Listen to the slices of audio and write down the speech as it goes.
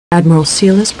Admiral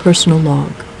Seela's personal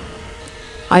log.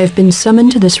 I have been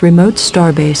summoned to this remote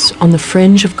starbase on the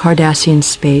fringe of Cardassian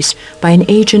space by an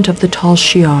agent of the Tal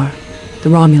Shiar, the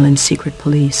Romulan secret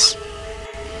police.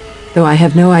 Though I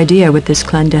have no idea what this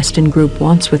clandestine group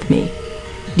wants with me,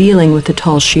 dealing with the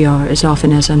Tal Shiar is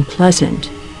often as unpleasant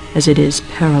as it is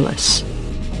perilous.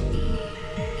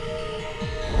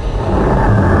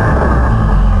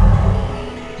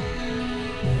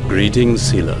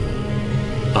 Greetings, Seela.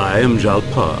 I am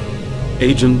Jalpar,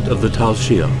 agent of the Tal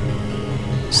Shiar.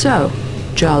 So,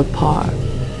 Jalpar,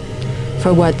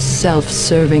 for what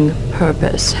self-serving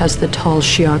purpose has the Tal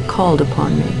Shiar called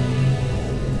upon me?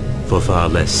 For far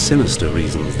less sinister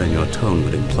reasons than your tone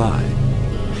would imply.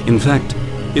 In fact,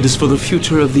 it is for the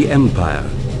future of the Empire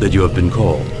that you have been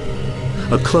called.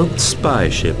 A cloaked spy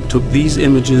ship took these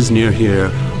images near here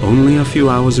only a few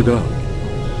hours ago.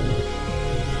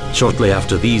 Shortly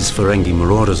after these Ferengi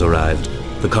marauders arrived,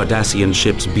 the Cardassian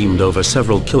ships beamed over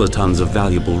several kilotons of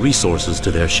valuable resources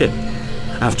to their ship.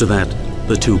 After that,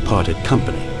 the two parted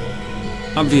company.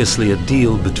 Obviously, a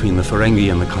deal between the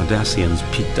Ferengi and the Cardassians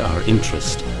piqued our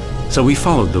interest, so we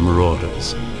followed the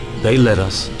marauders. They led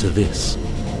us to this.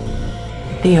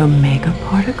 The Omega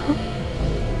particle?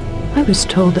 I was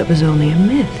told that was only a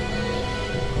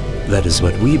myth. That is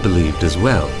what we believed as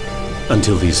well,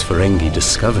 until these Ferengi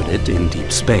discovered it in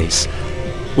deep space.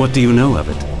 What do you know of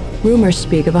it? Rumors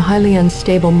speak of a highly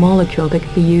unstable molecule that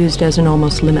could be used as an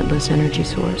almost limitless energy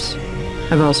source.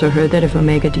 I've also heard that if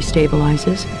Omega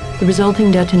destabilizes, the resulting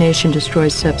detonation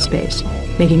destroys subspace,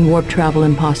 making warp travel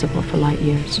impossible for light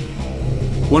years.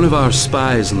 One of our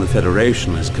spies in the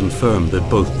Federation has confirmed that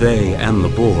both they and the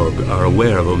Borg are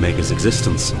aware of Omega's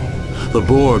existence. The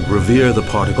Borg revere the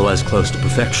particle as close to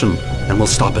perfection and will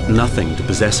stop at nothing to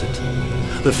possess it.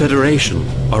 The Federation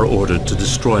are ordered to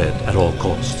destroy it at all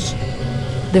costs.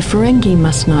 The Ferengi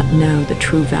must not know the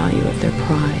true value of their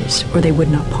prize, or they would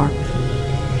not part with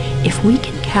it. If we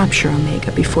can capture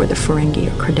Omega before the Ferengi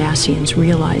or Cardassians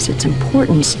realize its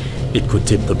importance, it could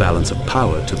tip the balance of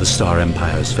power to the Star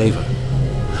Empire's favor.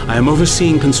 I am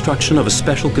overseeing construction of a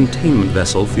special containment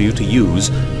vessel for you to use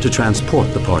to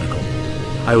transport the particle.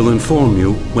 I will inform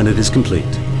you when it is complete.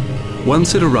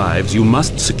 Once it arrives, you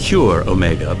must secure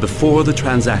Omega before the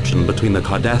transaction between the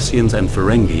Cardassians and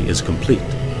Ferengi is complete.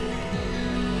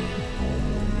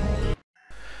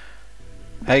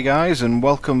 Hey guys, and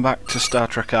welcome back to Star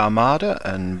Trek Armada,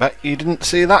 and bet you didn't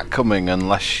see that coming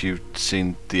unless you'd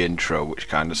seen the intro, which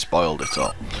kind of spoiled it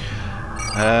all.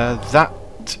 That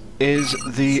is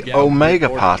the Omega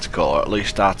particle, or at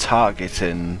least our target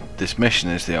in this mission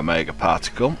is the Omega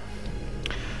particle.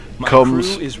 Crew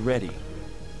is ready.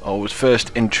 Was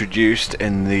first introduced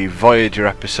in the Voyager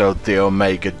episode, The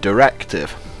Omega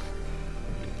Directive.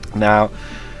 Now,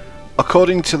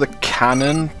 according to the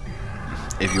canon,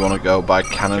 if you want to go by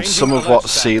canon, some of what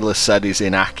Seela said is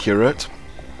inaccurate.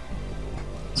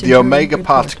 The Omega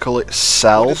particle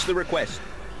itself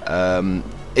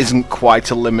isn't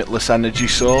quite a limitless energy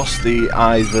source. The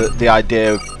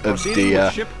idea of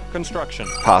the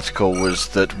particle was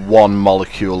that one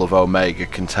molecule of Omega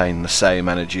contained the same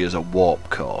energy as a warp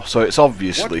core, so it's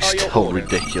obviously still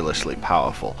ridiculously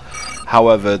powerful.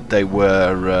 However, they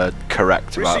were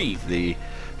correct about the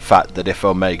fact that if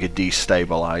Omega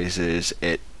destabilizes,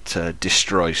 it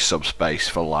destroys subspace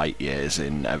for light years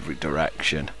in every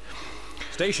direction.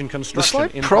 Station The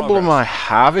construction slight problem I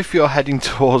have if you're heading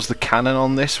towards the canon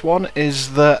on this one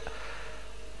is that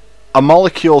a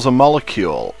molecule's a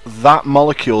molecule. That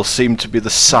molecule seemed to be the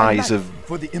size of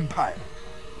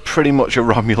pretty much a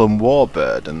Romulan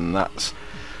warbird, and that's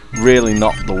really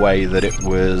not the way that it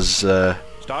was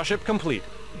Starship complete.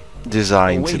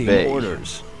 Designed to be.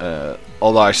 Orders.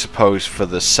 Although I suppose for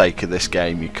the sake of this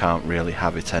game you can't really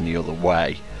have it any other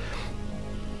way.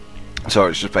 So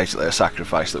it's just basically a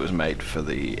sacrifice that was made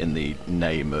in the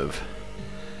name of,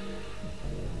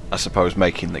 I suppose,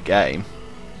 making the game.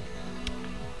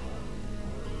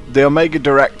 The Omega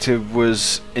Directive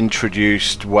was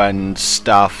introduced when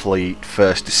Starfleet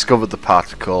first discovered the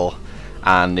particle,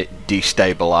 and it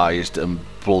destabilized and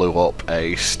blew up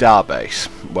a starbase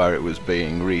where it was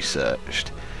being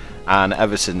researched. And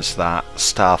ever since that,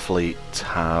 Starfleet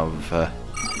have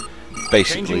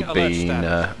basically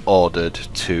been ordered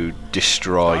to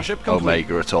destroy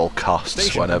Omega at all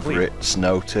costs whenever it's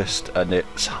noticed, and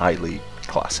it's highly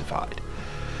classified.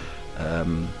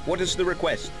 What is the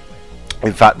request?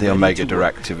 In fact, the Omega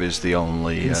Directive is the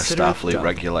only Starfleet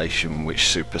regulation which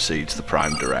supersedes the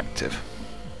Prime Directive.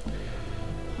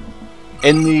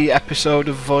 In the episode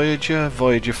of Voyager,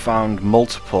 Voyager found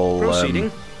multiple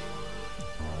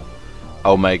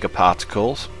Omega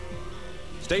particles,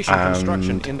 Station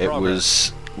construction in it progress.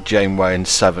 was Janeway and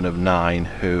 7 of 9,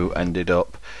 who ended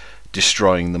up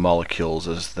destroying the molecules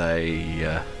as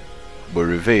they were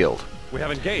revealed. We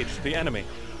have engaged the enemy.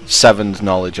 7's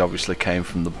knowledge obviously came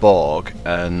from the Borg,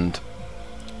 and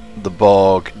the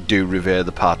Borg do revere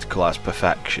the particle as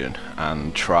perfection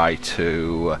and try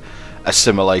to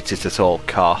assimilate it at all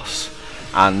costs.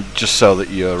 And just so that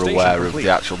you're aware of the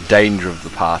actual danger of the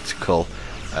particle,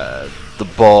 the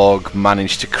Borg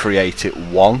managed to create it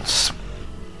once,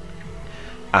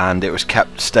 and it was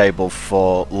kept stable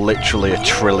for literally a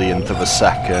trillionth of a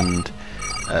second,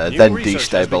 then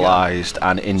destabilized,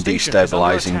 and in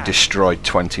destabilizing destroyed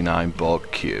 29 Borg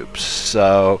cubes.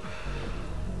 So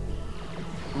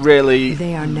really,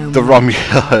 the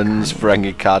Romulans,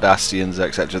 Ferengi, Cardassians,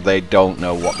 etc., they don't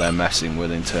know what they're messing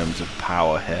with in terms of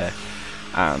power here,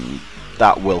 and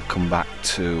that will come back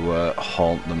to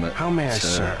haunt them at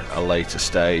a later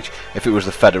stage. If it was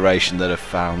the Federation that have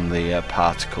found the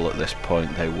particle at this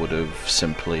point, they would have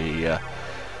simply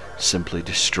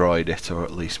destroyed it, or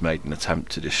at least made an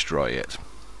attempt to destroy it.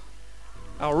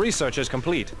 Our research is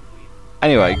complete.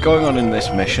 Anyway, going on in this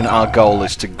mission, our goal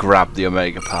is to grab the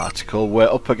Omega particle.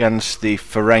 We're up against the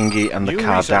Ferengi and the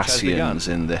Cardassians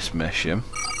in this mission.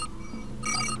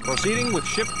 Proceeding with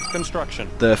ship construction.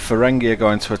 The Ferengi are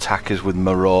going to attack us with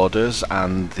Marauders,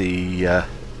 and the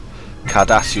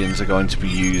Cardassians are going to be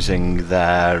using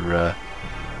their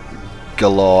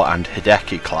Galore and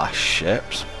Hideki class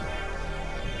ships.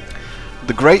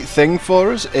 The great thing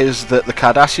for us is that the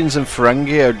Cardassians and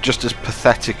Ferengi are just as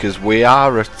pathetic as we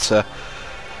are at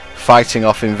fighting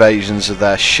off invasions of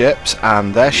their ships,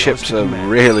 and their ships are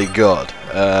really good.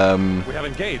 We have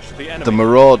engaged the enemy. The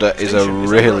Marauder is a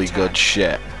really good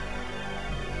ship.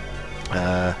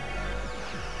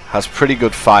 Has pretty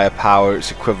good firepower.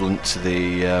 It's equivalent to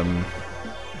the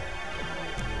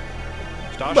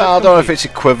well, I don't know if it's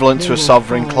equivalent to a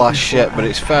Sovereign class ship, but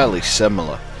it's fairly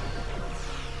similar.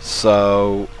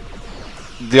 So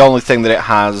the only thing that it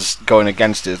has going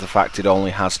against it is the fact it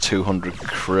only has 200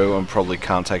 crew and probably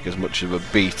can't take as much of a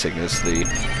beating as the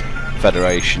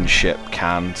Federation ship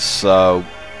can, so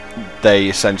they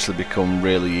essentially become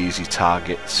really easy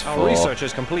targets for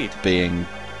being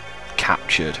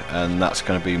captured, and that's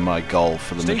going to be my goal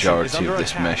for the majority of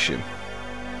this mission.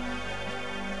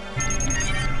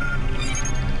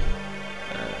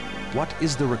 What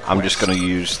is the request? I'm just going to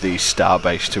use the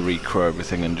starbase to recrew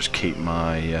everything and just keep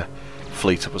my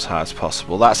fleet up as high as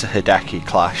possible. That's a Hideki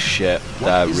class ship.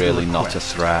 They're really not a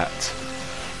threat.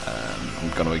 I'm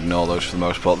going to ignore those for the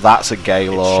most part. That's a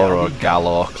Galor or a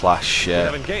Galor class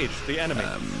ship.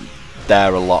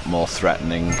 They're a lot more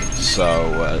threatening,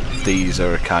 so these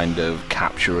are a kind of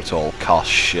capture at all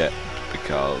cost ship,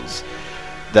 because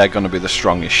they're going to be the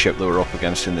strongest ship that we're up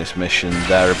against in this mission.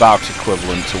 They're about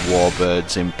equivalent to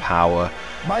Warbirds in power,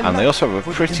 and they also have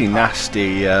a pretty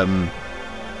nasty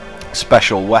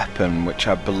special weapon, which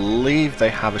I believe they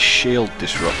have a shield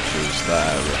disruptor as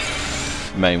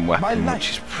their main weapon,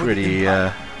 which is pretty,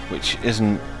 which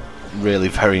isn't really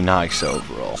very nice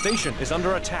overall. Station is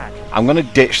under attack. I'm going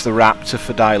to ditch the Raptor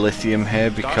for dilithium here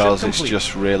because it's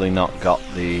just really not got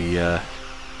the...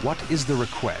 What is the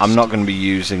request? I'm not going to be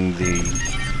using the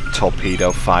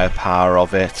torpedo firepower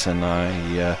of it, and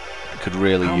I could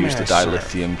really use the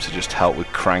dilithium to just help with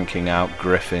cranking out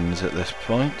Griffins at this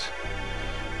point.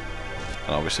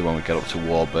 And obviously when we get up to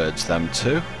Warbirds, them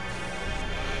too.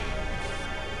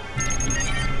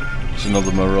 There's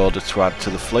another Marauder to add to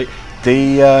the fleet.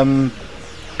 The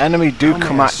enemy do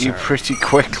come at you pretty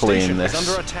quickly in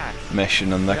this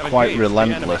mission, and they're quite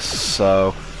relentless,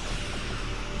 so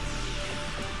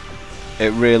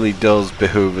it really does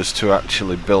behoove us to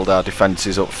actually build our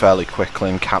defences up fairly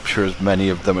quickly and capture as many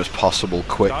of them as possible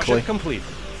quickly,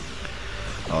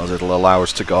 as it'll allow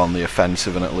us to go on the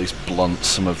offensive and at least blunt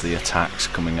some of the attacks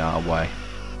coming our way.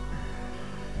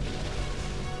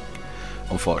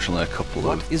 Unfortunately, a couple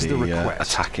of the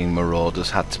attacking Marauders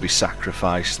had to be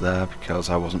sacrificed there because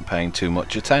I wasn't paying too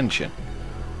much attention.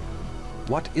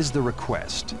 What is the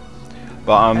request?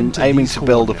 But I'm aiming to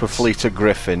build up a fleet of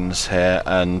Griffins here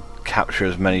and capture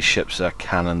as many ships as I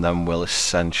can, and then we'll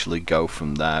essentially go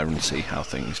from there and see how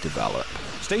things develop.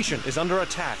 Station is under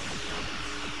attack.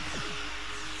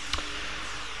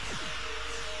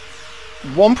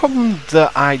 One problem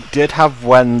that I did have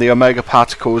when the Omega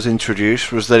particle was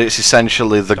introduced was that it's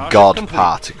essentially the God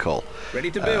particle.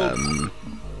 Ready to build.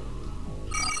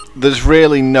 There's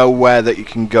really nowhere that you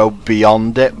can go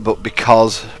beyond it, but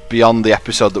because beyond the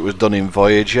episode that was done in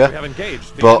Voyager,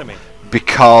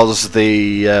 because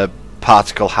the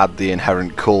particle had the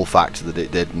inherent cool factor that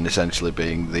it did, and essentially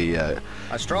being the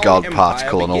God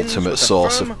particle, an ultimate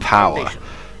source of power.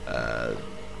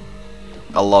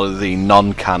 a lot of the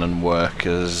non-canon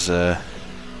workers I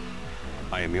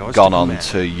am yours gone to on command.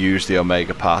 to use the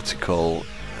Omega particle,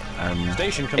 and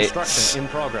Station it's construction in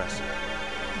progress.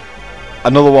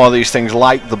 another one of these things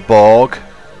like the Borg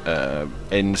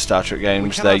in Star Trek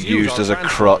games. cannot They're use used our as a transporters.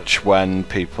 crutch when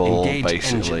people Engage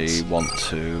basically engines. want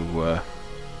to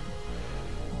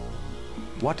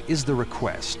What is the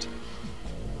request?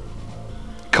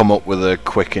 come up with a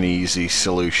quick and easy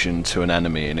solution to an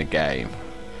enemy in a game,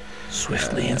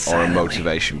 Swiftly and or a silently.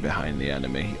 motivation behind the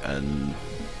enemy, and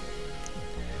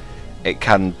it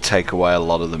can take away a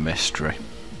lot of the mystery.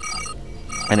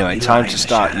 Anyway, We time lie to in the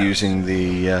start shadows. using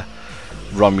the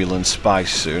Romulan spy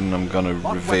soon. I'm going to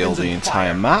reveal weapons the and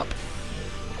entire fire. map.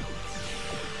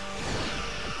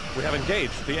 We have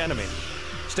engaged the enemy.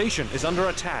 Station is under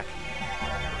attack.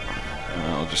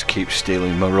 I'll just keep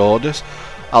stealing marauders.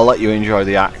 I'll let you enjoy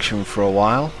the action for a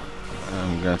while.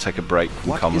 I'm going to take a break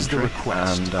from What is the commentary,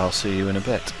 request? and I'll see you in a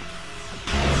bit.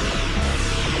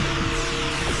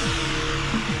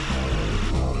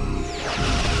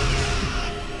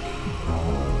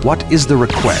 What is the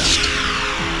request?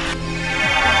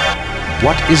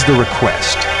 What is the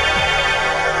request?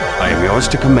 I am yours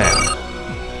to command.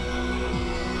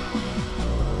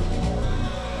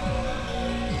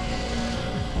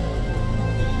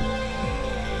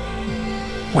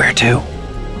 Where to?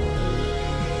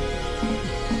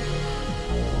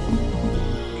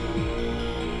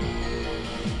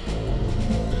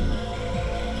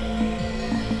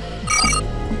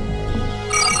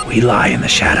 We lie in the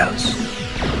shadows.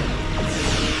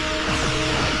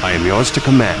 I am yours to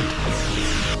command.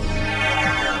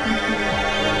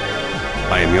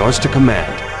 I am yours to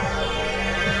command.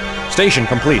 Station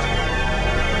complete.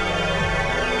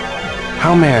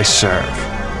 How may I serve?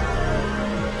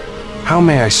 How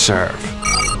may I serve?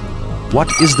 What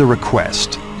is the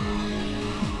request?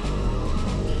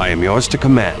 I am yours to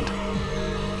command.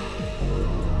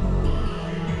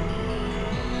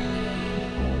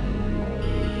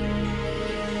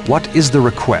 What is the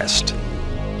request?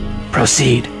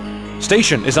 Proceed.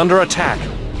 Station is under attack.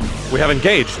 We have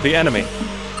engaged the enemy.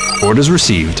 Orders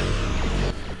received.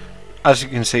 As you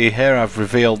can see here, I've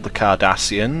revealed the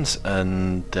Cardassians,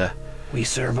 and We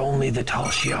serve only the Tal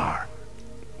Shiar.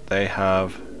 they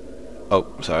have... Oh,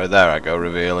 sorry, there I go,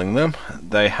 revealing them.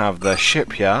 They have their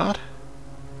shipyard,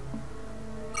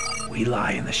 We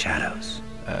lie in the shadows.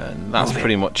 and that's Move it.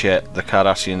 pretty much it. The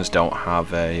Cardassians don't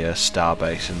have a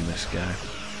starbase in this game.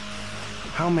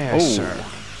 How may I Oh,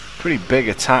 serve? pretty big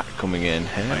attack coming in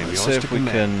here. I am Let's yours see to if we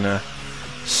command. can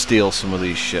steal some of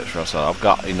these ships for ourselves. I've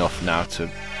got enough now to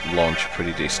launch a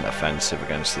pretty decent offensive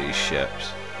against these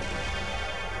ships.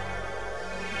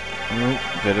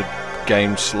 Bit of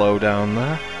game slowdown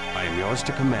there. I am yours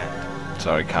to command.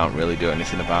 Sorry, can't really do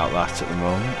anything about that at the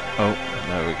moment. Oh,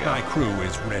 there we My go. crew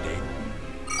is ready.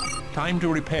 Time to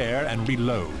repair and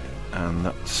reload. And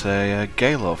that's a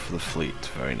Galo for the fleet.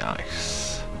 Very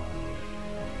nice.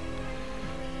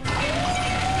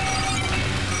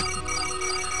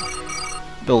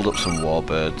 Build up some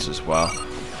warbirds as well.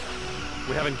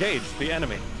 We have engaged the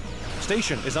enemy.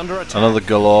 Station is under attack. Another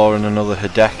Galore and another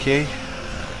Hideki.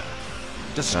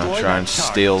 Destroy I'll try that and target.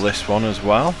 steal this one as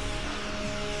well.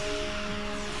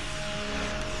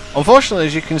 Unfortunately,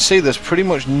 as you can see, there's pretty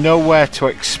much nowhere to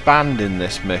expand in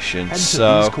this mission, Head to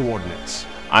so these coordinates.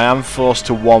 I am forced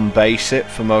to one base it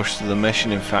for most of the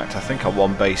mission. In fact, I think I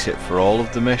one base it for all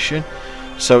of the mission.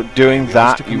 So doing Yours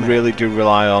that, to you command. really do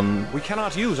rely on We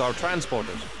cannot use our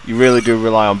transporters.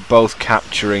 both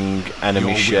capturing enemy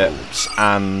Your will. ships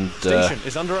and Station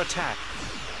is under attack.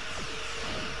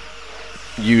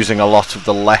 using a lot of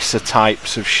the lesser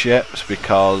types of ships,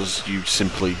 because you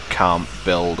simply can't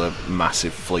build a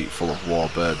massive fleet full of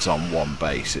warbirds on one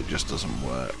base. It just doesn't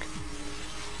work.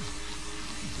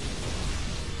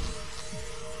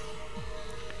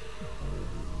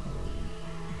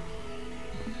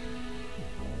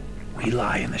 We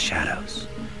lie in the shadows.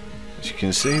 As you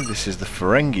can see, this is the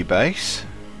Ferengi base.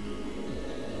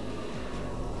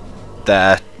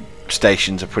 Their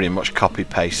stations are pretty much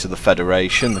copy-paste of the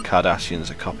Federation. The Cardassians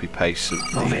are copy-paste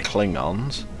of Move the it.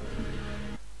 Klingons.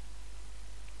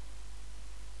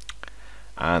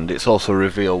 And it's also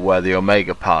revealed where the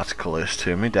Omega particle is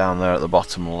to me, down there at the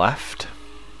bottom left.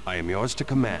 I am yours to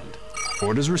command.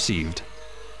 Orders received.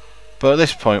 But at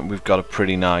this point we've got a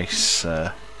pretty nice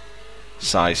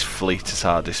size fleet at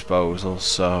our disposal,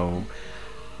 so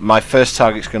my first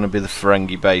target's going to be the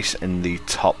Ferengi base in the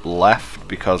top left,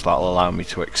 because that'll allow me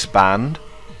to expand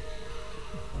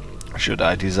should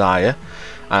I desire,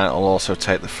 and it'll also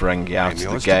take the Ferengi out of the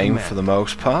yours to game command. for the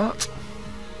most part.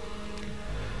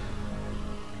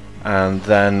 And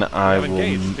then I We have will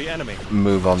engaged the enemy.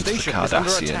 move on to the Station is under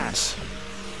Cardassians.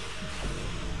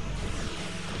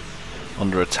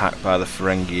 Under attack by the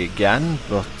Ferengi again,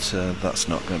 but that's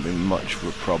not going to be much of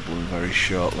a problem very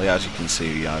shortly. As you can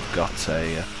see, I've got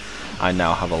I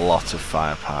now have a lot of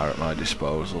firepower at my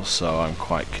disposal, so I'm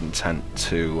quite content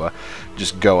to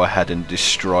just go ahead and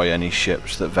destroy any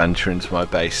ships that venture into my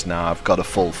base now. I've got a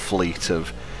full fleet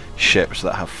of ships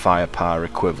that have firepower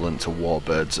equivalent to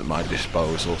warbirds at my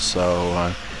disposal, so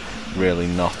I'm really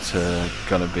not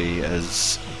going to be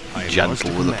as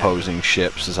gentle with opposing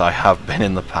ships as I have been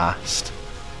in the past.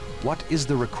 What is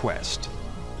the request?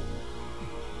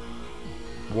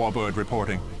 Warbird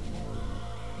reporting.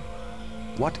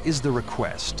 What is the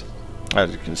request?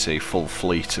 As you can see, full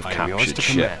fleet of I am yours captured to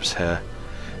ships command. here.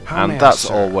 How may And I that's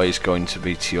serve? always going to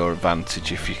be to your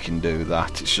advantage if you can do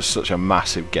that. It's just such a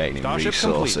massive gain in Starship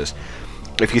resources.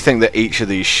 If you think that each of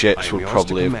these I ships am would yours to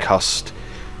probably have command. cost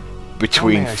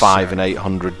between may I 5 serve? and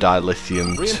 800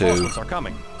 dilithium to Reinforcements are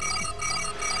coming.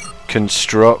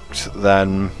 construct,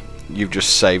 then you've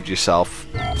just saved yourself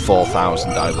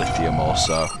 4,000 dilithium or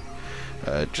so,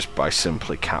 just by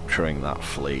simply capturing that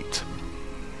fleet.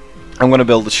 I'm going to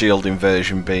build the shield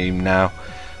inversion beam now.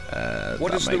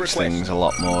 What is That the makes request? things a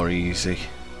lot more easy.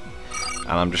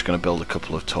 And I'm just going to build a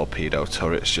couple of torpedo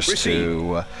turrets just Proceed.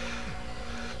 to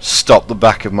stop the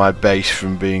back of my base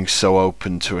from being so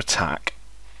open to attack.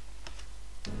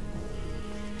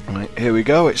 Right, here we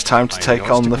go. It's time to I am take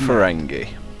yours on to the command.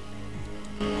 Ferengi.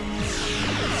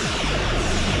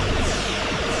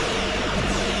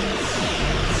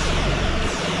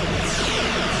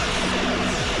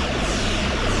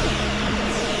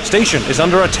 Station is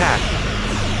under attack.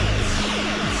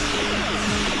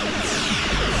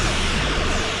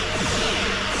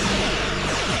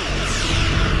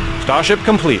 Starship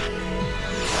complete.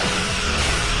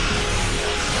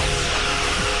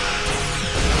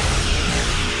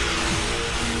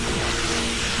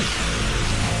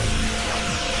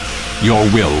 Your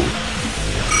will.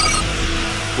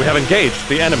 We have engaged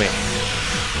the enemy.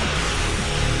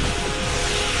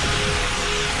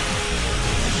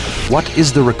 What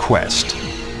is the request?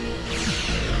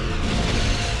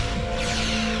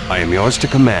 I am yours to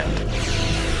command.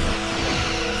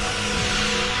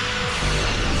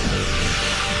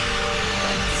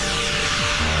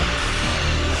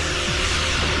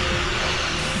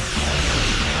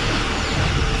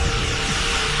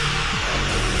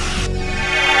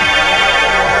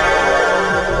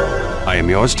 I am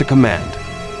yours to command.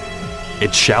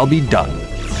 It shall be done.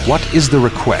 What is the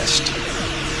request?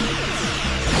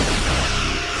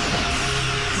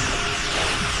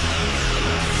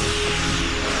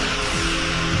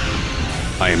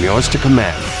 I am yours to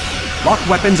command. Lock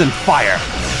weapons and fire!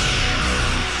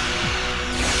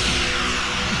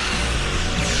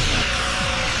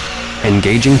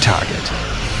 Engaging target.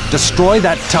 Destroy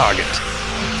that target.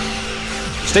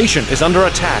 Station is under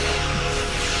attack.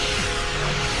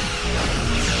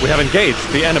 We have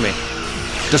engaged the enemy.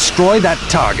 Destroy that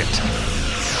target.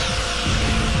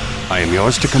 I am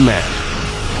yours to command.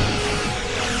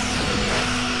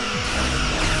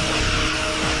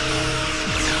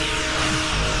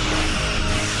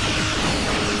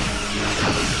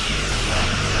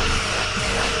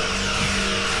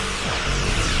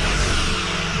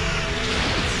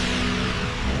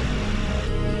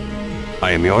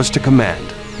 I am yours to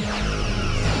command.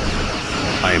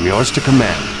 I am yours to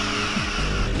command.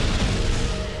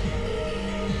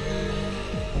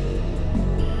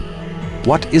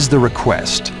 What is the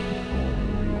request?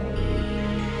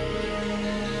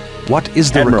 What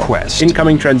is the Admiral, request?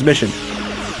 incoming transmission.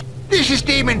 This is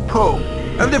Damon Poe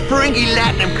of the Ferengi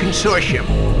Latinum Consortium.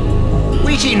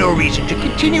 We see no reason to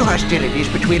continue hostilities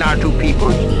between our two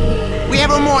peoples. We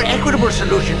have a more equitable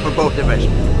solution for both of us.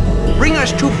 Bring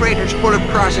us 2 freighters full of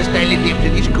processed dilithium to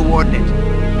these coordinates,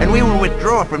 and we will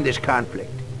withdraw from this conflict.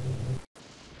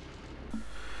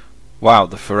 Wow,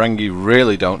 the Ferengi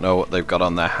really don't know what they've got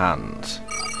on their hands.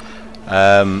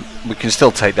 We can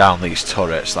still take down these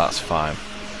turrets, that's fine.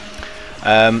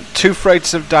 2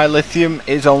 freighters of dilithium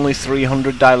is only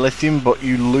 300 dilithium, but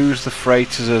you lose the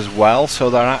freighters as well,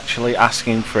 so they're actually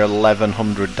asking for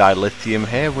 1100 dilithium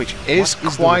here, which is What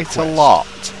is the quite a request?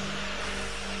 lot.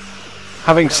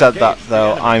 Having said that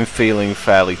though, I'm feeling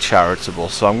fairly charitable,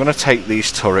 so I'm going to take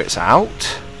these turrets out.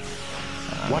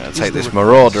 I'm What going is to take the this request?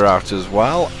 Marauder out as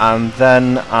well, and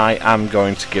then I am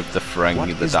going to give the Ferengi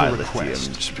What the is the dilithium,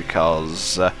 request? just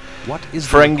because What is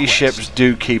the Ferengi request? ships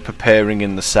do keep appearing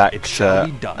in the shall sector,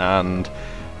 be done. and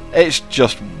it's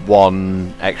just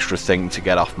one extra thing to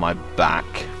get off my back.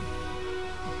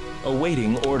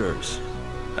 Awaiting orders.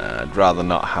 I'd rather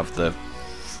not have the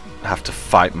have to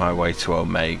fight my way to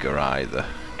Omega either,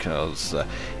 because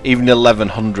even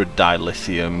 1100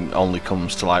 dilithium only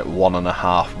comes to like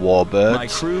 1.5 warbirds. My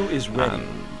crew is ready. And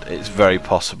it's very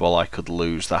possible I could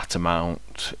lose that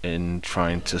amount in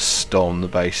trying to storm the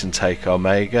base and take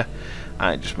Omega,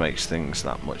 and it just makes things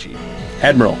that much easier.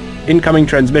 Admiral, incoming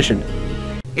transmission.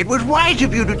 It was wise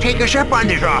of you to take us up on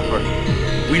this offer.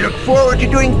 We look forward to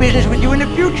doing business with you in the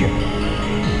future.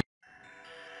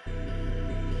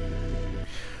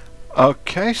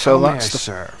 Okay, so How may that's I the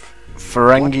serve?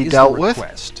 Ferengi What is dealt the with.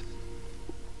 request?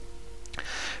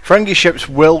 Ferengi ships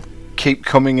will keep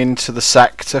coming into the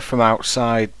sector from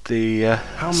outside the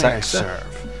How may sector. I serve?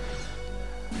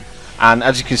 And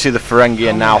as you can see, the Ferengi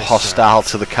are How now may I hostile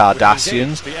to the We have Cardassians.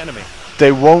 engaged the enemy.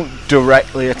 They won't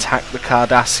directly attack the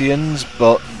Cardassians,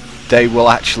 but they will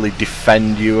actually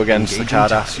defend you against Engaging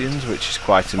the Cardassians, which is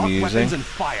quite amusing.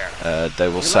 They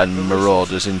will send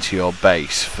marauders into your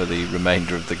base for the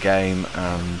remainder of the game,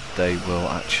 and they will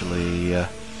actually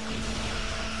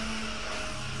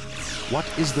What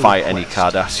is the fight any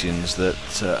request? Cardassians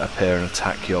that appear and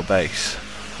attack your base,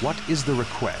 What is the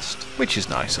request? which is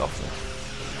nice of them.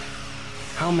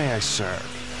 How may I serve?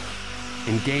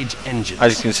 Engage engines.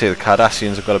 As you can see, the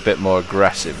Cardassians have got a bit more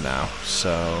aggressive now,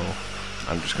 so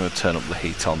I'm just going to turn up the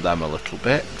heat on them a little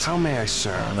bit, How may I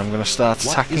serve? and I'm going to start What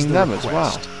is attacking the them as well.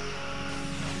 request?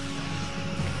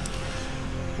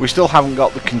 We still haven't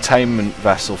got the containment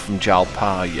vessel from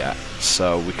Jalpar yet,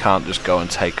 so we can't just go and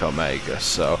take Omega,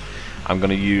 so I'm going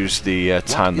to use the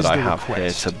time is that I the have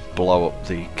request? here to blow up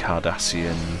the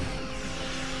Cardassian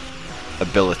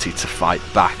ability to fight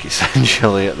back,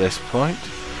 essentially, at this point.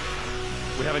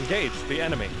 We have engaged the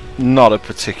enemy. Not a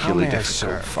particularly How may I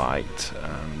difficult serve? fight,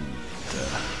 and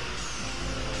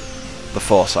the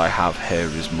force I have here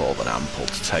is more than ample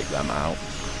to take them out.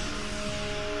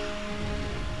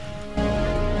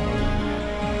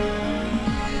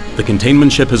 The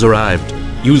containment ship has arrived.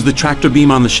 Use the tractor beam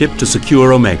on the ship to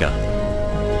secure Omega.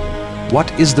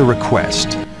 What is the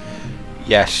request?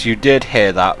 Yes, you did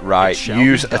hear that right. shall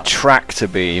Use be a done. tractor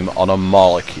beam on a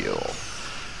molecule.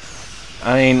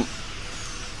 I mean,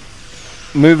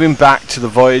 moving back to the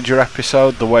Voyager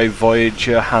episode, the way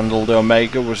Voyager handled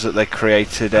Omega was that they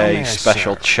created How may I a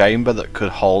special serve? chamber that could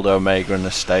hold Omega in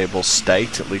a stable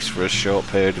state, at least for a short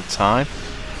period of time.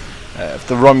 If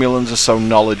the Romulans are so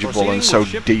knowledgeable and so Proceeding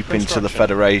with ship deep into the construction.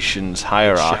 Federation's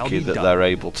hierarchy be that done. they're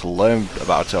able to learn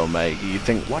about Omega, you'd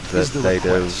think What that is the they'd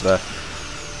request? have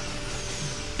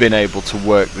been able to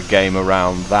work the game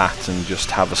around that and just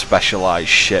have a specialised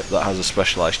ship that has a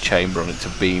specialised chamber on it to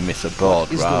beam it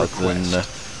aboard, is the rather than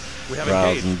We have rather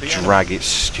engaged than the enemy. drag its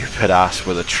stupid ass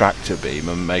with a tractor beam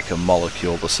and make a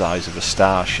molecule the size of a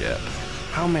starship.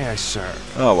 How may I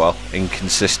serve? Oh well,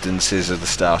 inconsistencies of the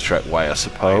Star Trek way, I I am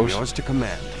suppose. yours to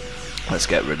command. Let's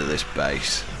get rid of this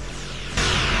base.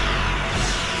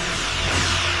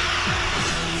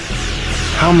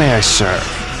 How may I serve?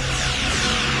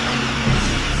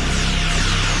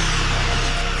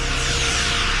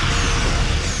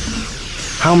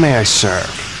 How may I serve?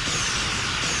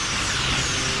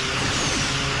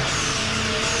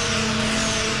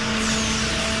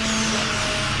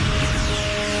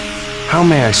 How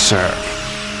may I serve?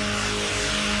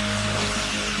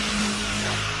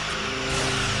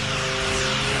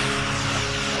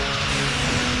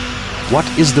 What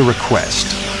is the request?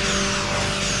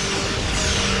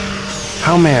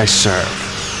 How may I serve?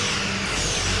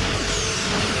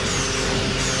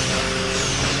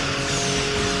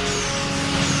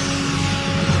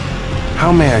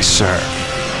 How may I serve?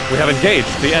 We have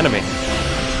engaged the enemy.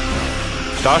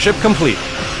 Starship complete.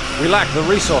 We lack the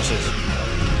resources.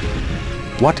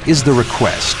 What is the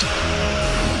request?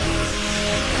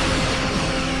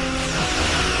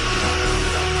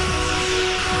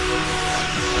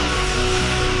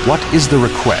 What is the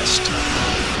request?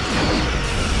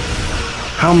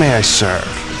 How may I serve?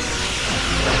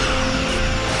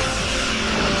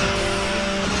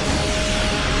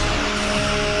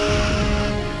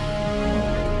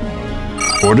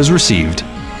 Orders received.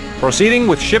 Proceeding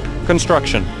with ship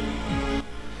construction.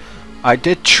 I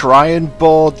did try and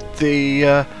board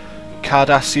the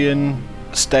Cardassian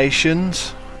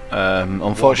stations.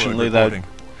 Unfortunately, they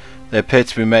appear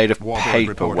to be made of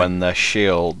paper when their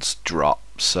shields drop,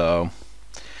 so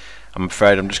I'm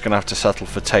afraid I'm just going to have to settle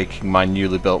for taking my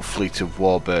newly built fleet of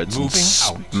warbirds and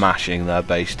smashing their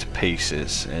base to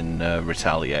pieces in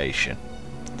retaliation.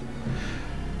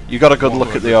 You got a good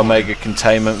look at the Omega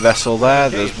containment vessel there.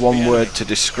 There's one word to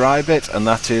describe it, and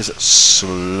that is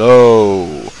slow.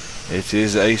 It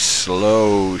is a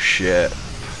slow ship.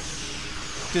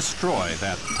 Destroy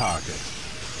that target.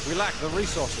 We lack the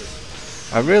resources.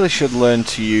 I really should learn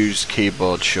to use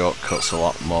keyboard shortcuts a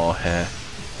lot more here.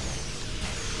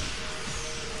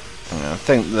 I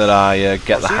think that I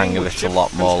get the hang of it a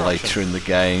lot more later in the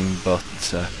game,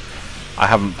 but I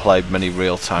haven't played many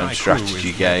real-time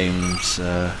strategy games.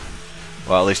 Well,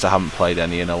 at least I haven't played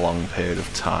any in a long period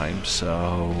of time,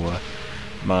 so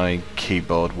my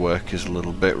keyboard work is a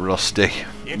little bit rusty.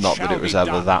 Not that it was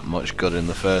ever that much good in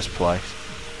the first place.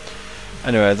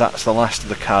 Anyway, that's the last of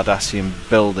the Cardassian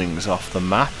buildings off the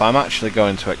map. I'm actually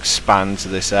going to expand to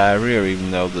this area, even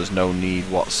though there's no need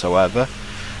whatsoever.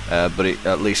 But it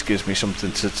at least gives me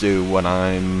something to do when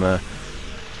I'm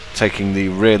taking the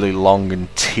really long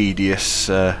and tedious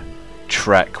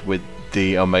trek with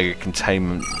the Omega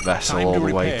containment vessel all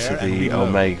the way to the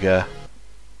Omega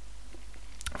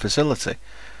facility.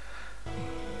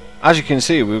 As you can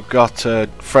see, we've got a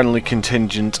friendly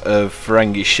contingent of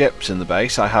Ferengi ships in the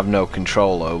base. I have no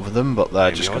control over them, but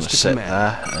they're just going to sit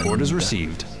there and orders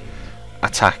received.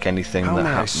 Attack anything that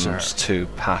happens to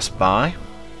pass by.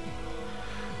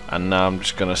 And now I'm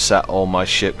just going to set all my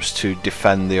ships to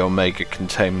defend the Omega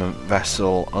containment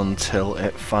vessel until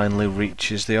it finally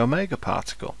reaches the Omega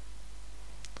particle.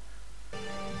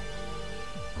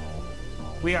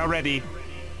 We are ready.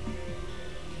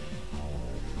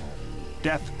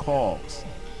 Death calls.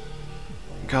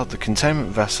 God, the containment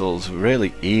vessel's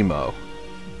really emo.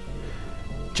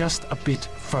 Just a bit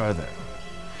further.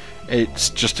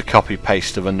 It's just a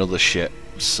copy-paste of another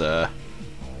ship's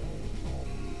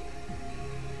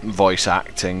voice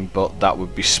acting, but that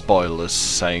would be spoilers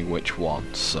saying which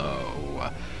one,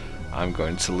 so I'm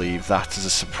going to leave that as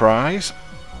a surprise,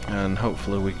 and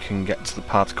hopefully we can get to the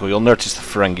particle. You'll notice the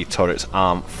Ferengi turrets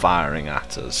aren't firing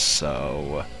at us,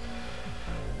 so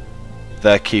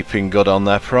they're keeping good on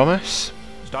their promise.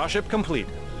 Starship complete.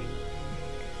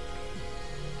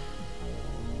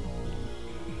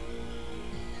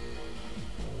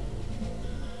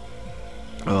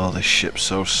 Oh, this ship's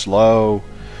so slow.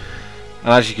 And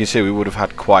as you can see, we would have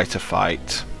had quite a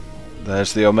fight.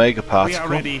 There's the Omega particle. We are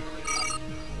ready.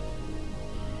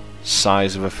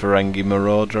 Size of a Ferengi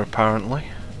marauder, apparently.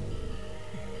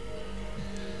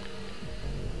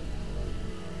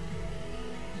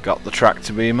 Got the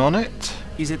tractor beam on it.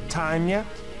 Is it time yet?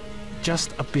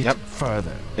 Just a bit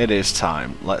further. It is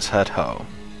time. Let's head home.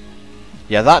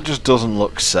 Yeah, that just doesn't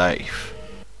look safe.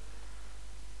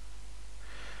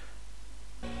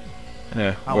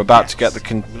 Anyway, we're about to get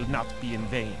the will not be in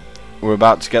vain. We're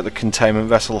about to get the containment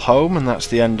vessel home, and that's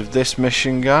the end of this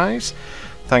mission, guys.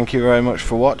 Thank you very much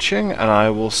for watching, and I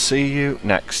will see you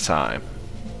next time.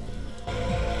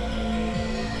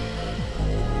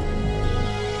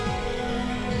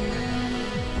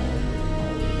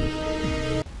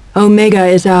 Omega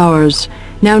is ours.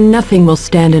 Now nothing will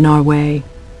stand in our way.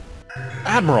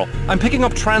 Admiral, I'm picking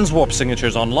up transwarp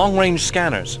signatures on long-range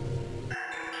scanners.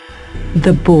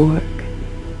 The Borg.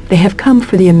 They have come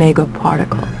for the Omega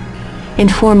particle.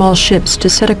 Inform all ships to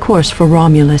set a course for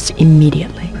Romulus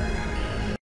immediately.